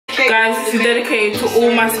Guys, this is dedicated to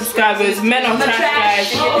all my subscribers. Men are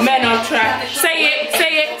trash, guys. Men are trash. Say it,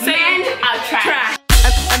 say it, say it. Men are trash.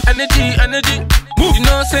 Energy, energy. Move. You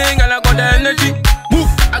know what I'm saying? Girl, I got the energy. Move.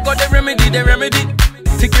 I got the remedy, the remedy.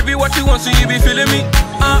 To give you what you want, so you be feeling me.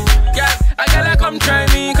 Yeah, I gotta come try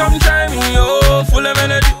me, oh, full of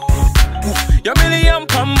energy. Your million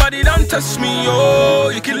pound body don't touch me, oh,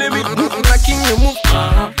 you killing me. I'm liking your move,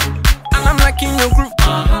 and I'm liking your groove.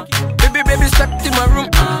 Baby, step in my room.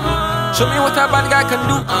 Show me what a bad guy can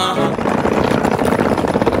do.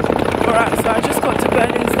 Alright, so I just got to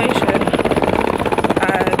Berlin Station,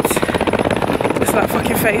 and it's like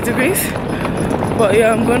fucking 30 degrees. But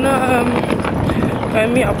yeah, I'm gonna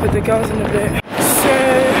meet up with the girls in a bit. So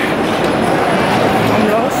I'm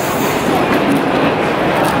lost.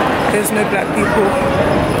 There's no black people,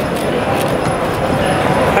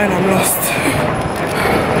 and I'm lost.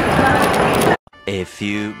 A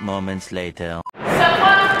few moments later.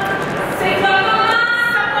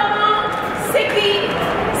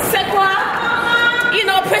 You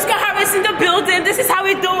know, Priska Harris in the building. This is how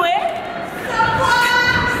we do it.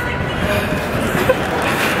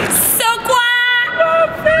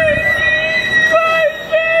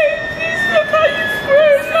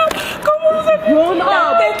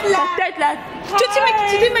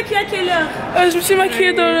 Tu t'es maquillée à quelle heure? Je me suis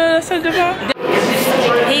maquillée dans la salle de bain.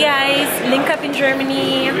 Hey guys, link up in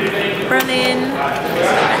Germany, Berlin,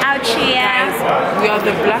 out here. We are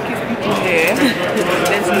the blackest people here.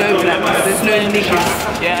 There's no blacks, there's no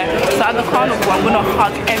niggas. Yeah. So at the carnival, I'm gonna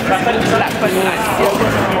hug every single black person I see.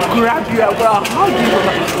 Grab you, I'm gonna hug you.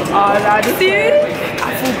 Oh, that's it. I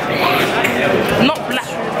feel black. Not black.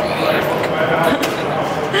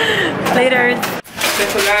 Later.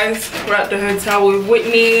 So guys, we're at the hotel with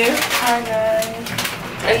Whitney. Hi guys.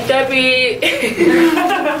 And Debbie.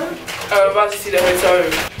 I'm about to see the hotel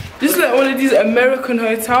room. This is like one of these American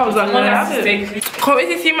hotels. I'm gonna have to take. Come in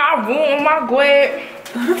to see my room. Oh my god.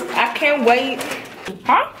 I can't wait.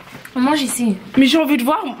 Huh? On mange ici. Mais j'ai envie de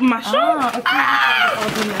voir ma chambre. Ah,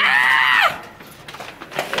 ok.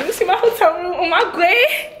 Let me see my hotel room. Oh my god.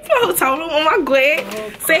 My hotel room. Oh my god.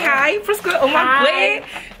 Say hi, Priska. Oh my god.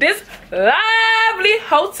 This lovely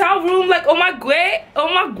hotel room. Like, oh my god. Oh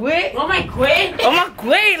my god. Oh my god. Oh my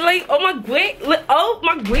god. Like, oh my god. Like, oh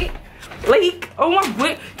my god. Like, oh my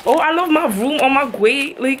god. Oh, I love my room. Oh my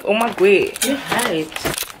god. Like, oh my god. You're hyped.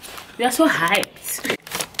 You're so hyped.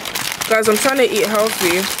 Guys, I'm trying to eat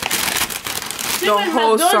healthy. The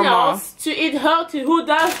whole summer. To eat healthy, who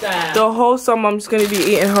does that? The whole summer, I'm just gonna be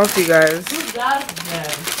eating healthy, guys. Who does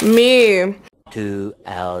that? Me. 2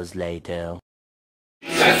 hours later.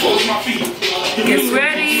 Get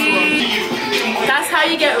ready. That's how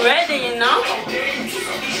you get ready, you know?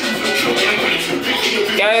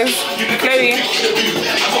 Guys, Chloe.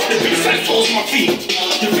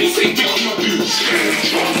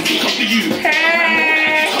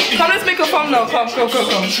 Hey. Come, let's make a thumbnail. Come.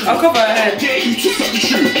 I'll cover her head.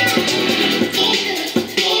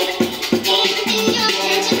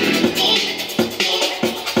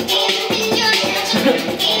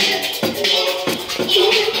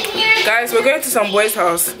 Guys, we're going to some boy's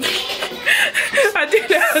house. I didn't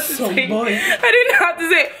know how to say. I didn't know how to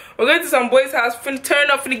say. We're going to some boy's house. Finna turn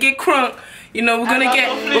up, finna get crunk. You know, we're gonna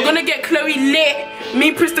get Chloe lit. Me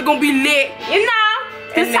and Prista gonna be lit. You know.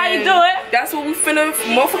 That's how you do it. That's what we finna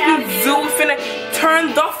motherfucking do. We finna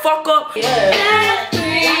turn the fuck up. Yeah.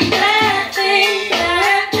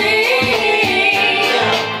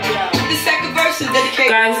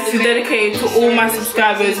 Guys, this is dedicated to all my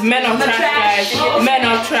subscribers. Men are trash, guys. Men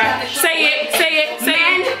are trash. Say it, say it, say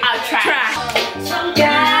it. Men are trash. Some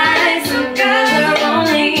guys are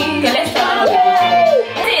lonely. Okay, let's start.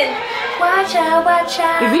 Watch out, watch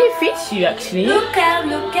out. It really fits you, actually. Look out,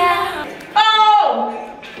 look out. Oh!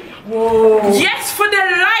 Whoa. Yes, for the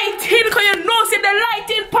lighting, because you know, see the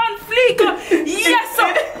lighting pan fleek. Yes,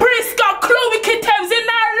 sir. Priska, Chloe Kittems in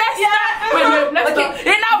our Leicester.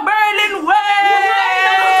 In our Berlin way.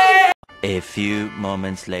 A few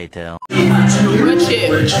moments later. Watch it.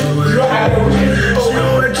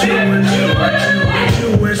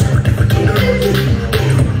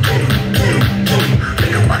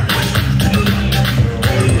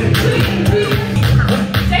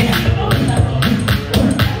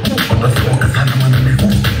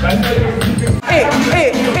 Hey,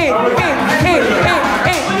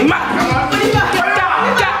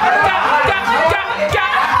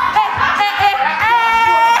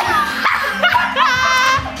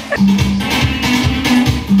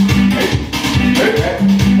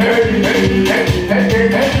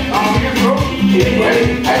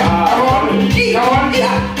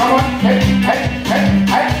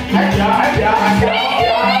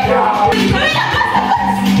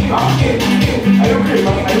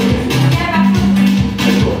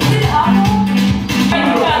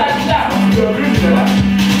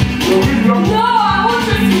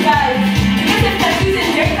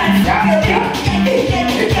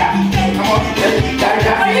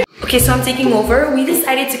 Okay, so I'm taking over. We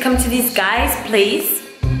decided to come to these guys' place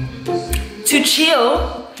to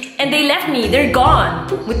chill, and they left me. They're gone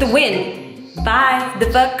with the wind. Bye. The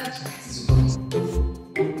fuck.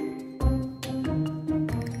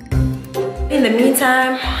 In the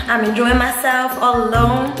meantime, I'm enjoying myself all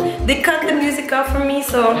alone. They cut the music off for me,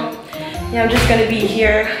 so yeah, I'm just gonna be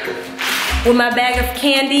here with my bag of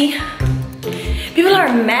candy. People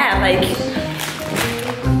are mad, like,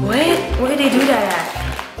 what? Where did they do that at?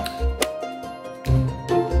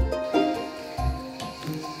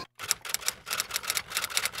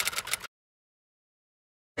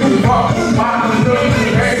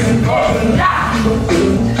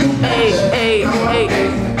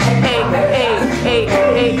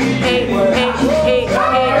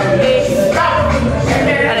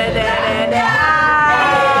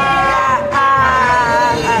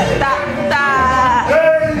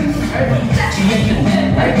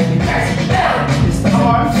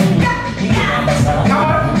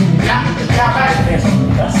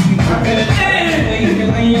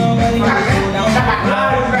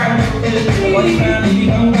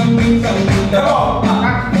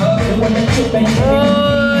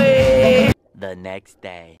 The next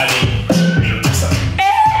day. Let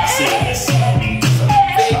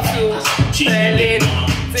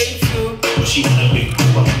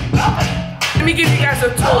me give you guys a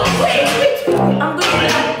tour. Let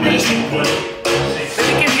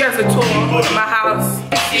me give you guys a tour of my house.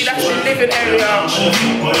 See, that's the living area.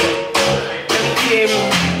 Let me give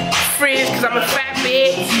fridge because I'm a fat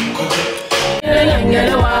bitch.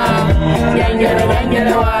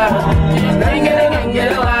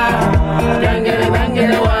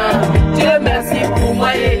 Dieu merci pour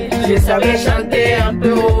moi, je savais chanter un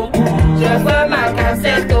peu haut. Je fais ma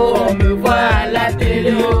cassette, on me voit à la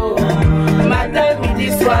télé. Matin,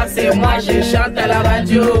 midi, soir, c'est moi, je chante à la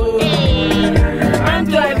radio. Un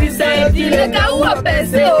toi, vu ça, dit le cas où à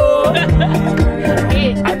passer.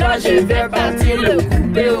 Attends, je vais partir le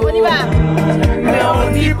couper. On y va. Mais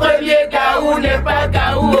on dit premier KO n'est pas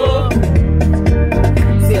KO.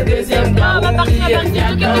 C'est deuxième KO. On va partir, on va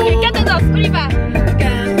partir. Ok, quatre danses, on y va.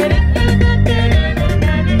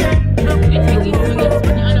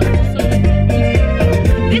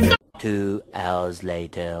 2 hours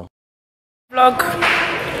later. Vlog.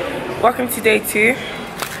 Welcome to day 2.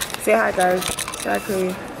 Say hi, guys. Say hi,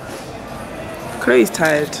 Chloe. Chloe's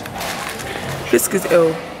tired. Fisk is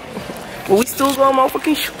ill. But we still going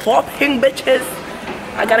motherfucking shopping, bitches.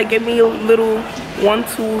 I gotta get me a little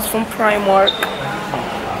one-tools from Primark.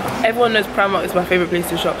 Everyone knows Primark is my favorite place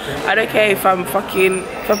to shop. I don't care if I've got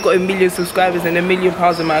a million subscribers and £1 million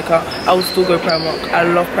in my account, I will still go Primark. I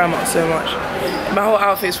love Primark so much. My whole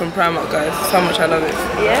outfit's from Primark, guys. That's how much I love it.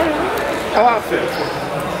 Yeah. Whole outfit.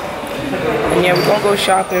 And yeah, we're gonna go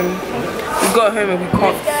shopping. We got home and we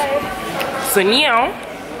can't. So now,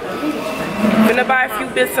 I'm gonna buy a few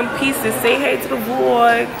bits and pieces. Say hey to the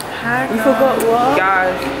vlog. Hi. You forgot what?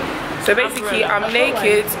 Guys. So basically, I'm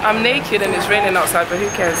naked and it's raining outside, but who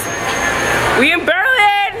cares? We in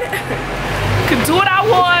Berlin! Can do what I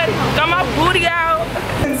want. Got my booty out.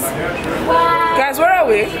 Wow. Guys, where are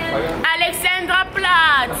we?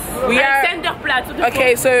 Alexanderplatz. We are Alexanderplatz.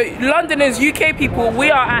 Okay, so Londoners, UK people, we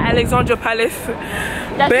are at Alexandra Palace,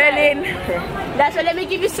 Berlin. That's why. Let me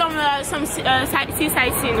give you some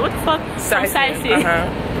sightseeing. What the fuck? Some sightseeing.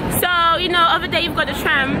 So, you know, over there you've got the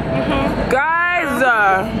tram. Guys,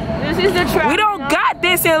 this is the tram. we don't got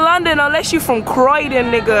this in London unless you from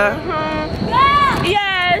Croydon, nigga.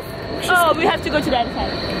 Yes. Oh, we have to go to the other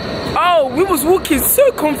side. Oh, we was walking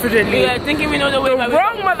so confidently. Yeah, thinking we know the way. The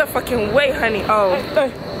wrong motherfucking way, honey. Oh.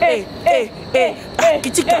 Hey, hey, hey.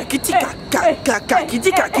 Kitika, kitika,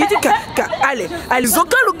 ka. Allez,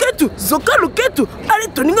 zoka luketu. Allez,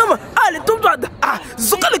 toningama. Allez, tombe-toi. Ah,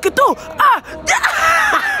 zoka luketu. Ah.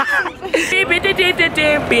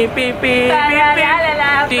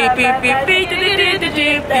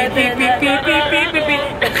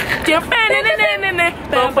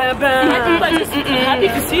 Happy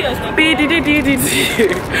to see us. En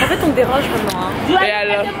fait, on dérange vraiment. Et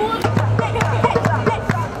alors?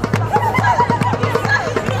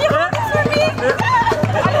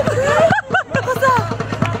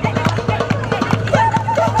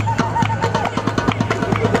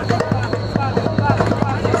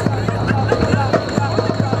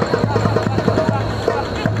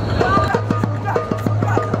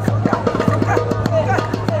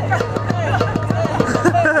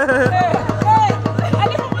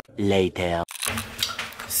 Later.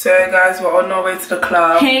 So guys, we're on our way to the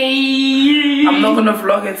club. Hey! I'm not gonna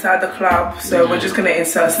vlog inside the club, so we're just gonna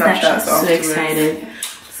insert Snapchats afterwards. So excited.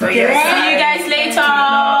 So yeah, See you guys later.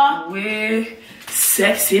 We're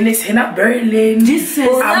Sexiness in a Berlin.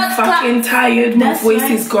 I'm fucking tired. My voice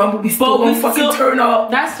is gone, but we still gonna fucking turn up.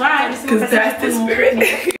 That's right. Cause that's the spirit.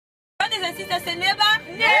 Brothers and sisters, say never.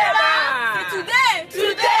 Say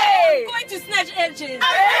today. I'm going to snatch edges.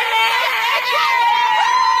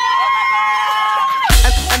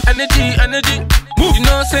 Energy. Move. You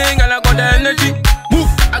know what I'm saying? Girl, I got the energy. Move.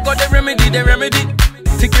 I got the remedy.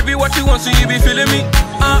 To give you what you want, so you be feeling me.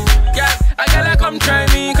 Yeah, I gotta come try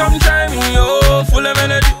me, oh, full of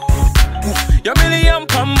energy. Your million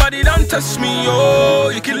pound body don't touch me,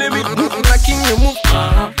 oh, you killing me. I'm liking your move,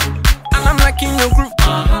 and I'm liking your groove.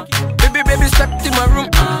 Baby, step to my room.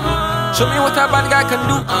 Show me what a bad guy can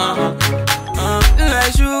do.